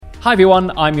Hi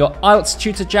everyone, I'm your IELTS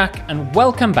tutor Jack, and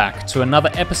welcome back to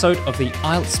another episode of the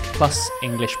IELTS Plus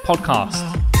English podcast.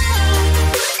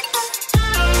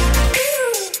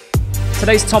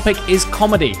 Today's topic is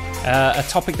comedy, a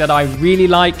topic that I really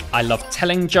like. I love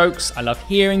telling jokes, I love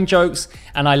hearing jokes,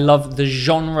 and I love the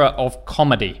genre of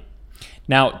comedy.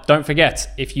 Now, don't forget,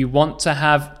 if you want to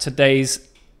have today's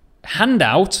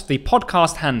handout, the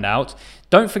podcast handout,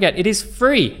 don't forget it is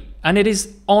free and it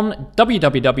is on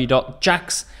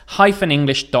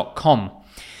www.jax-english.com.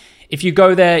 If you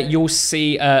go there, you'll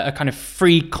see a kind of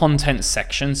free content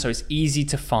section, so it's easy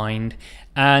to find.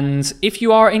 And if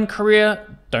you are in Korea,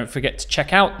 don't forget to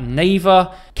check out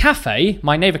Naver Cafe,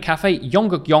 my Naver Cafe,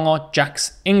 Yongguk Yongo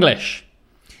Jax English.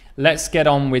 Let's get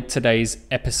on with today's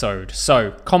episode.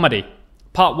 So, comedy.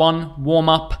 Part 1, warm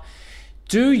up.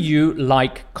 Do you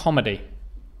like comedy?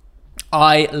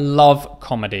 I love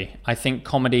comedy. I think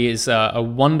comedy is a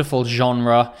wonderful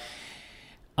genre.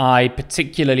 I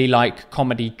particularly like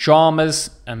comedy dramas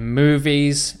and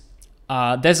movies.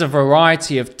 There's a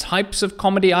variety of types of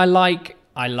comedy I like.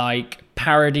 I like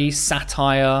parody,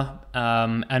 satire,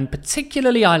 and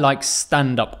particularly I like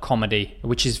stand-up comedy,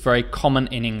 which is very common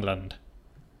in England.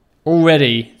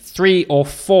 Already 3 or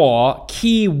 4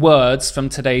 key words from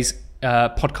today's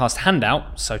podcast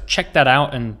handout, so check that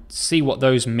out and see what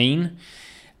those mean,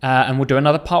 and we'll do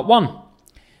another part 1.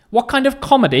 What kind of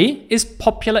comedy is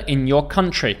popular in your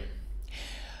country?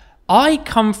 I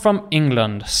come from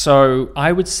England, so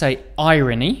I would say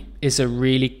irony is a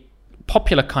really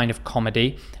popular kind of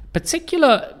comedy,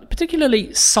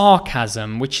 particularly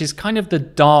sarcasm, which is kind of the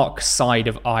dark side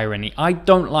of irony. I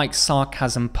don't like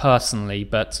sarcasm personally,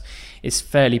 but it's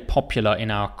fairly popular in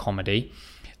our comedy.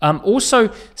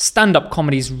 Also, stand-up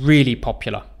comedy is really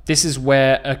popular. This is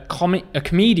where a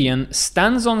comedian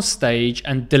stands on stage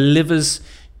and delivers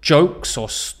jokes or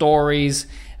stories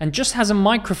and just has a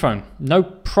microphone. No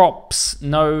props,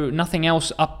 nothing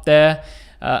else up there.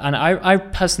 And I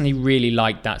personally really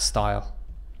like that style.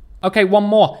 Okay, one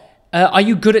more. Are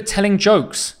you good at telling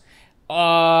jokes?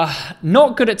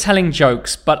 Not good at telling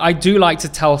jokes, but I do like to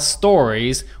tell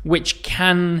stories which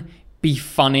can be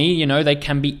funny, you know, they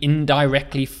can be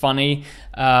indirectly funny,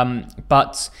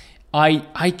 but I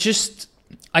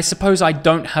suppose I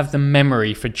don't have the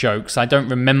memory for jokes. I don't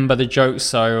remember the jokes,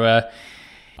 so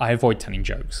I avoid telling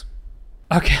jokes.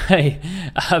 Okay,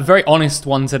 a very honest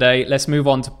one today. Let's move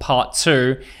on to part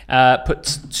 2.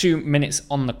 Put 2 minutes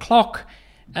on the clock,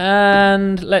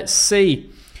 and let's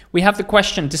see. We have the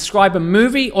question, describe a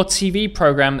movie or TV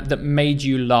program that made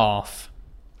you laugh.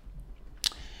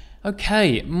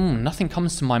 Okay, nothing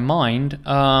comes to my mind.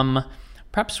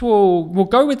 Perhaps we'll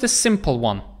go with the simple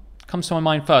one. Comes to my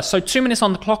mind first. So 2 minutes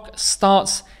on the clock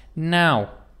starts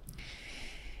now.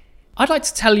 I'd like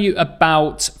to tell you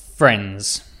about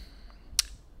Friends.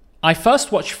 I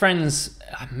first watched Friends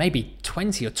maybe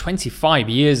 20 or 25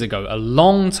 years ago, a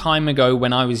long time ago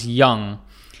when I was young.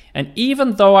 And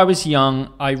even though I was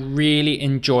young, I really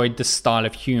enjoyed the style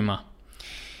of humor.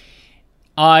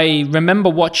 I remember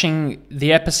watching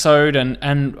the episode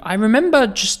and I remember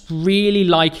just really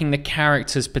liking the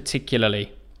characters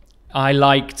particularly. I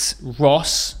liked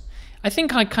Ross. I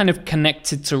think I kind of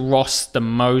connected to Ross the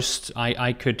most.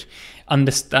 I could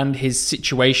understand his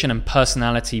situation and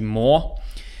personality more.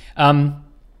 I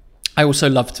also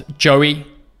loved Joey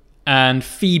and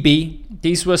Phoebe.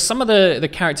 These were some of the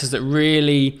characters that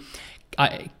really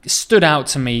stood out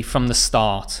to me from the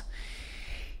start.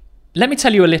 Let me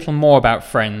tell you a little more about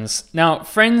Friends. Now,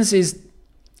 Friends it's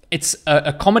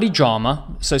a comedy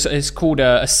drama, so it's called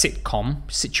a sitcom,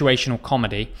 situational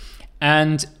comedy,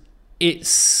 and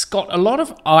it's got a lot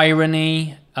of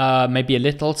irony, maybe a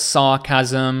little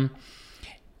sarcasm,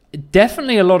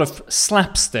 definitely a lot of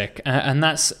slapstick, and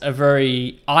that's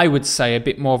I would say, a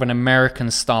bit more of an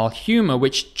American style humor,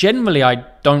 which generally I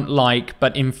don't like,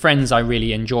 but in Friends I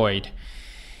really enjoyed.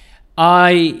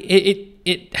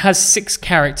 It has 6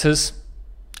 characters.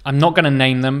 I'm not going to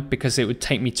name them because it would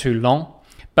take me too long.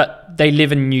 But they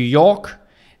live in New York,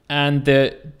 and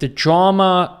the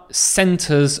drama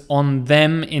centers on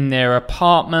them in their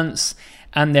apartments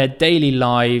and their daily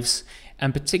lives.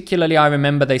 And particularly, I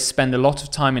remember they spend a lot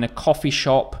of time in a coffee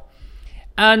shop.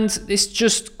 And it's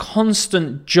just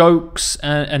constant jokes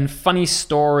and funny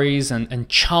stories. And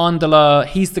Chandler,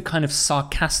 he's the kind of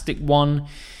sarcastic one.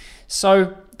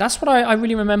 So that's what I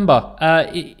really remember.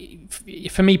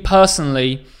 For me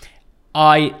personally,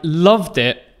 I loved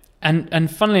it.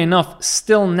 And funnily enough,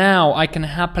 still now I can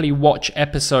happily watch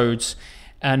episodes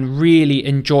and really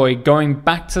enjoy going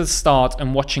back to the start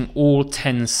and watching all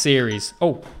 10 series.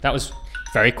 Oh, that was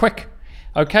very quick.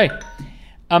 Okay.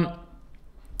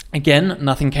 Again,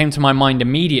 nothing came to my mind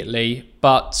immediately,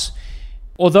 but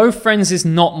although Friends is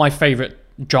not my favorite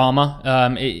drama,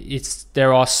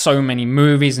 there are so many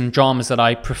movies and dramas that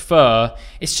I prefer.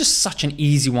 It's just such an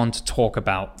easy one to talk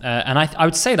about, and I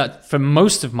would say that for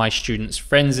most of my students,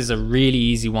 Friends is a really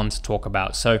easy one to talk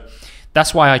about. So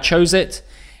that's why I chose it.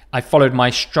 I followed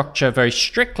my structure very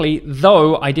strictly,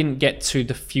 though I didn't get to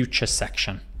the future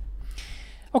section.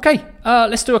 Okay,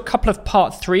 let's do a couple of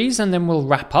part 3s and then we'll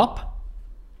wrap up.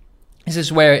 This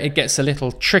is where it gets a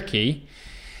little tricky.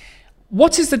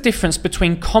 What is the difference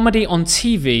between comedy on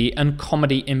TV and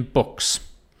comedy in books?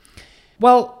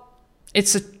 Well,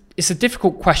 it's a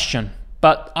difficult question,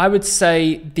 but I would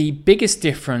say the biggest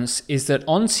difference is that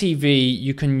on TV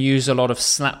you can use a lot of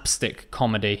slapstick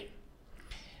comedy.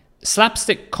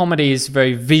 Slapstick comedy is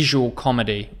very visual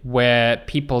comedy where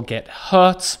people get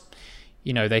hurt,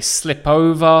 they slip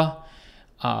over,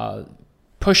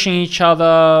 pushing each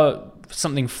other,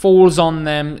 something falls on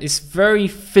them. It's very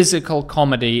physical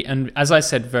comedy and, as I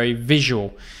said, very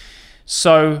visual.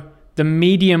 So the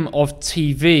medium of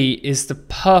TV is the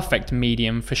perfect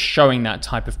medium for showing that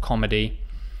type of comedy.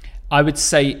 I would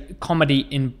say comedy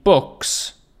in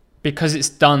books, because it's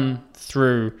done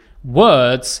through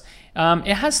words,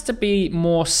 it has to be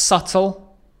more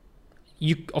subtle.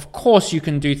 Of course, you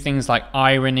can do things like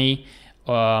irony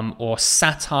or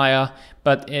satire,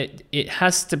 but it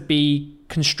has to be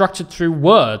constructed through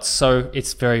words, so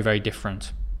it's very, very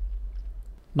different.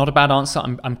 Not a bad answer.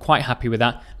 I'm quite happy with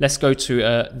that. Let's go to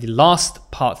the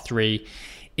last part 3.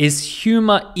 Is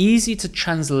humor easy to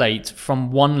translate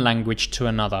from one language to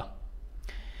another?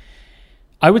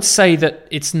 I would say that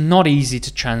it's not easy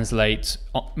to translate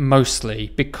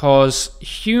mostly, because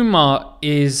humor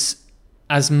is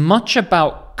as much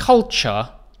about culture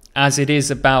as it is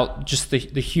about just the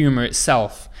humor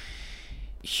itself.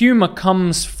 Humor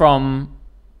comes from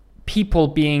people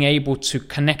being able to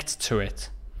connect to it.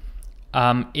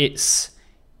 It's,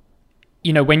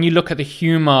 when you look at the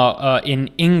humor in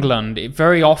England, it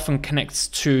very often connects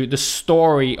to the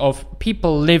story of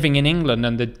people living in England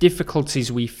and the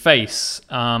difficulties we face.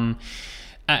 And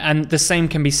the same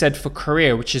can be said for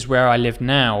Korea, which is where I live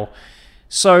now.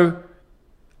 So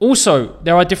also,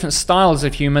 there are different styles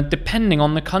of humor depending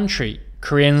on the country.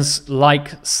 Koreans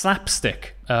like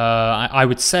slapstick, I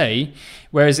would say,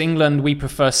 whereas England, we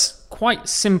prefer quite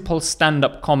simple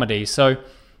stand-up comedy. So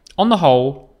on the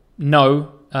whole,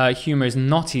 no, humor is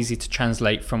not easy to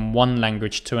translate from one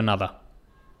language to another.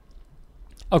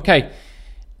 Okay,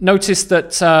 notice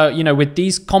that, with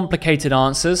these complicated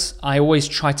answers, I always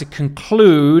try to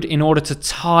conclude in order to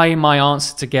tie my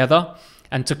answer together.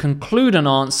 And to conclude an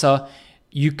answer,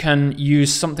 you can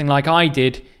use something like I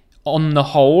did. On the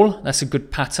whole, that's a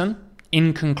good pattern.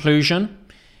 In conclusion,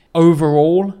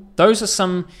 overall, those are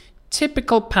some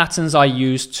typical patterns I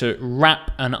use to wrap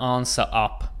an answer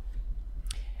up.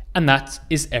 And that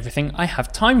is everything I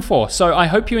have time for. So I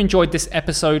hope you enjoyed this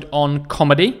episode on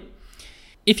comedy.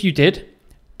 If you did,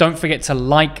 don't forget to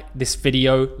like this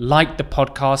video, like the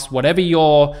podcast, whatever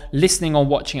you're listening or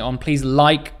watching it on. Please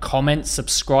like, comment,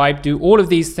 subscribe, do all of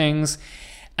these things.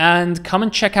 And come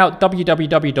and check out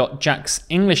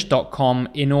www.jacksenglish.com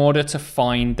in order to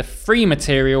find the free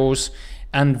materials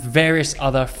and various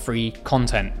other free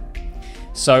content.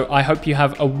 So I hope you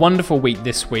have a wonderful week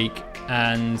this week,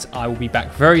 and I will be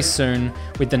back very soon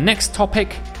with the next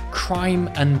topic, crime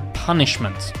and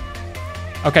punishment.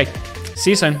 Okay, see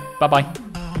you soon. Bye-bye.